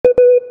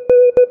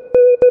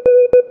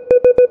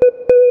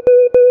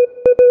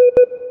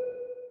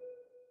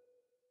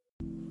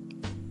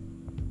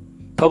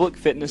Public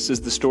fitness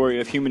is the story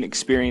of human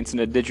experience in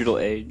a digital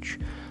age.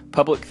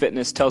 Public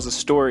fitness tells a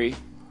story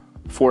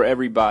for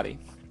everybody.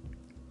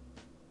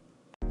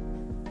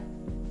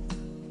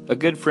 A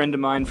good friend of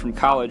mine from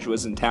college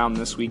was in town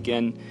this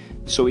weekend,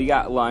 so we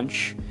got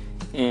lunch,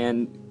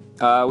 and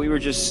we were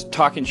just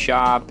talking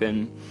shop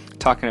and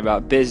talking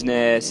about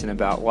business and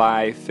about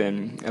life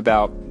and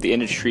about the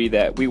industry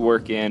that we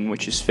work in,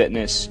 which is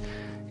fitness.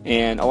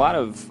 And a lot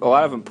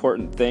of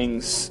important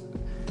things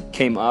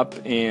came up,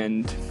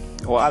 and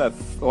a lot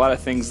of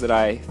things that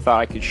I thought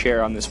I could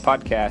share on this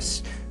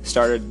podcast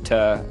started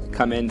to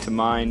come into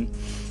mind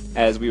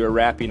as we were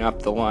wrapping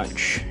up the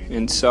lunch.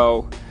 And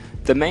so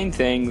the main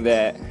thing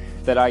that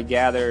I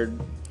gathered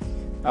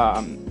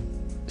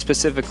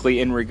specifically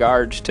in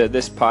regards to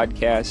this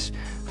podcast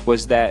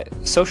was that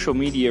social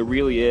media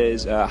really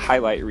is a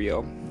highlight reel.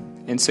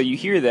 And so you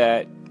hear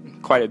that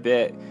quite a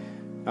bit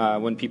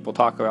when people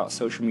talk about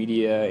social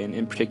media, and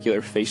in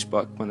particular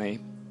Facebook, when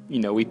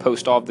we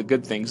post all of the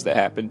good things that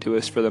happen to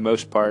us. For the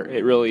most part,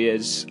 it really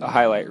is a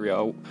highlight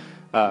reel,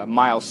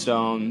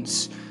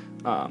 milestones,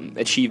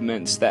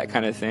 achievements, that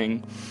kind of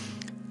thing.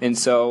 And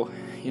so,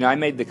 I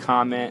made the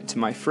comment to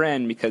my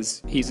friend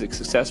because he's a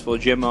successful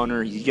gym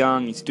owner. He's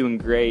young, he's doing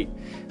great,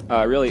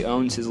 really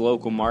owns his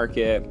local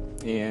market,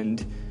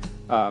 and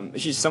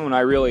it's just someone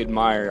I really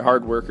admire, a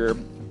hard worker.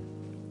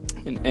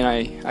 And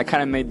I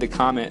kind of made the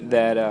comment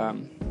that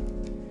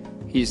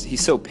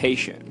he's so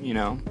patient,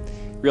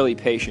 really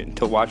patient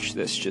to watch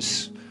this.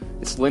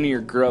 It's linear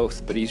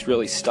growth, but he's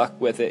really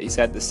stuck with it. He's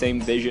had the same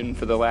vision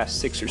for the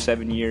last 6 or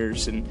 7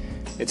 years, and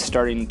it's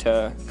starting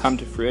to come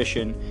to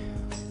fruition.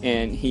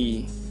 And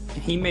he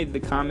made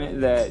the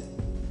comment that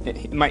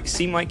it might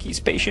seem like he's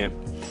patient,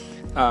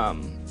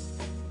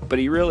 but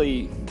he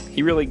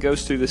really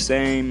goes through the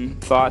same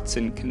thoughts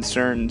and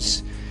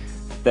concerns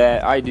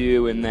that I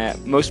do, and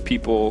that most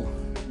people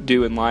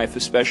do in life,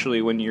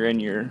 especially when you're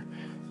in your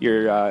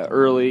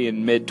early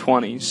and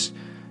mid-20s.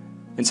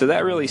 And so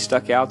that really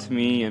stuck out to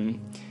me, and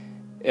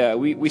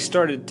we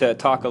started to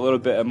talk a little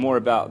bit more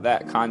about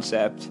that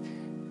concept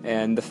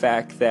and the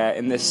fact that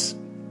in this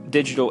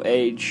digital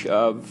age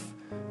of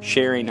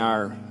sharing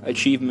our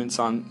achievements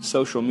on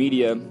social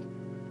media,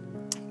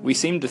 we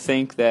seem to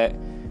think that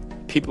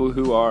people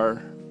who are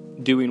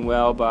doing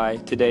well by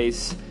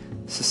today's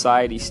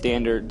society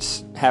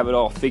standards have it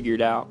all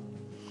figured out.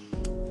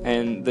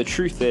 And the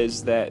truth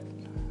is that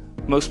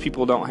most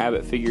people don't have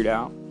it figured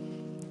out.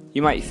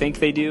 You might think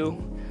they do,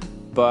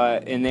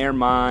 but in their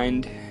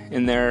mind,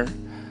 in their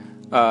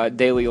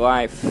daily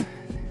life,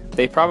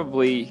 they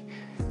probably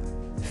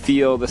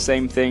feel the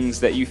same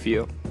things that you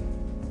feel.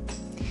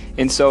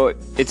 And so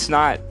it's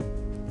not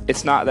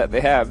that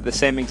they have the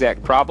same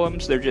exact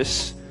problems, they're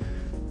just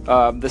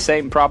the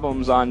same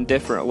problems on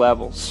different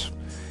levels.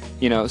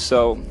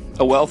 So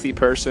a wealthy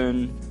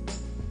person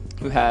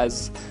who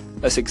has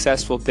a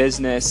successful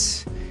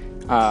business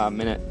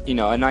and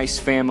a nice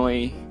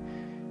family,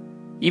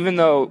 even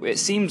though it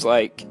seems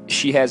like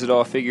she has it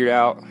all figured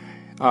out,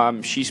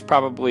 she's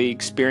probably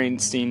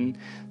experiencing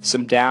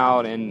some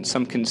doubt and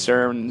some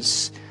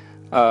concerns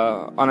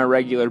on a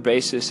regular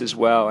basis as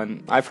well.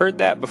 And I've heard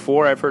that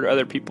before. I've heard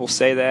other people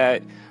say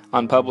that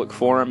on public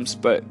forums,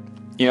 but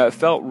it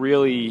felt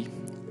really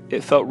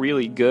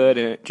good,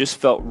 and it just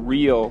felt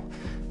real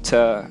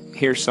to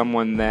hear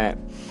someone that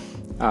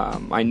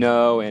I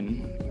know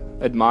and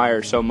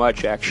admire so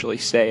much actually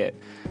say it.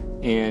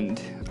 And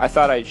I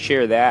thought I'd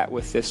share that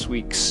with this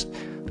week's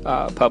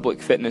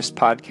Public Fitness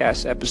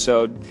Podcast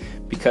episode,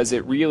 because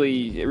it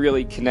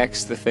really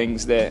connects the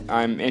things that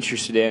I'm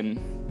interested in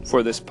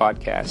for this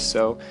podcast.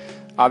 So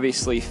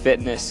obviously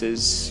fitness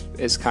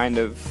is kind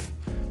of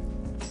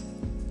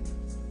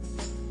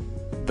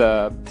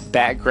the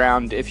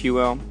background, if you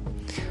will,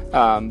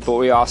 but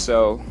we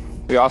also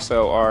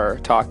are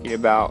talking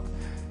about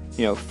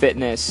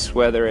fitness,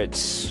 whether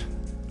it's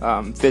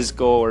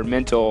physical or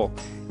mental,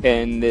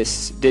 in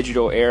this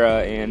digital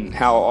era, and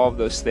how all of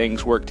those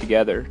things work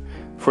together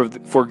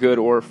for good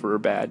or for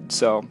bad.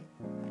 So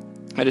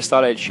I just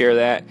thought I'd share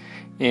that,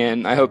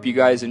 and I hope you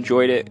guys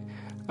enjoyed it.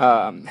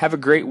 Have a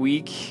great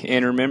week,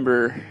 and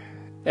remember,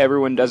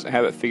 everyone doesn't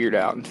have it figured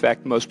out. In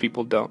fact, most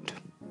people don't.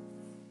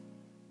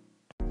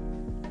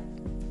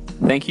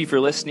 Thank you for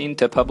listening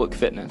to Public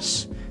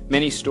Fitness,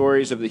 many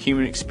stories of the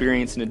human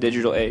experience in a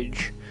digital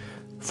age.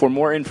 For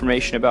more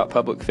information about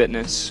public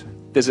fitness,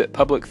 visit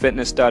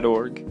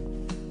publicfitness.org.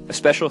 A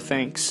special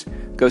thanks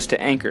goes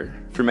to Anchor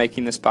for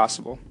making this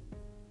possible.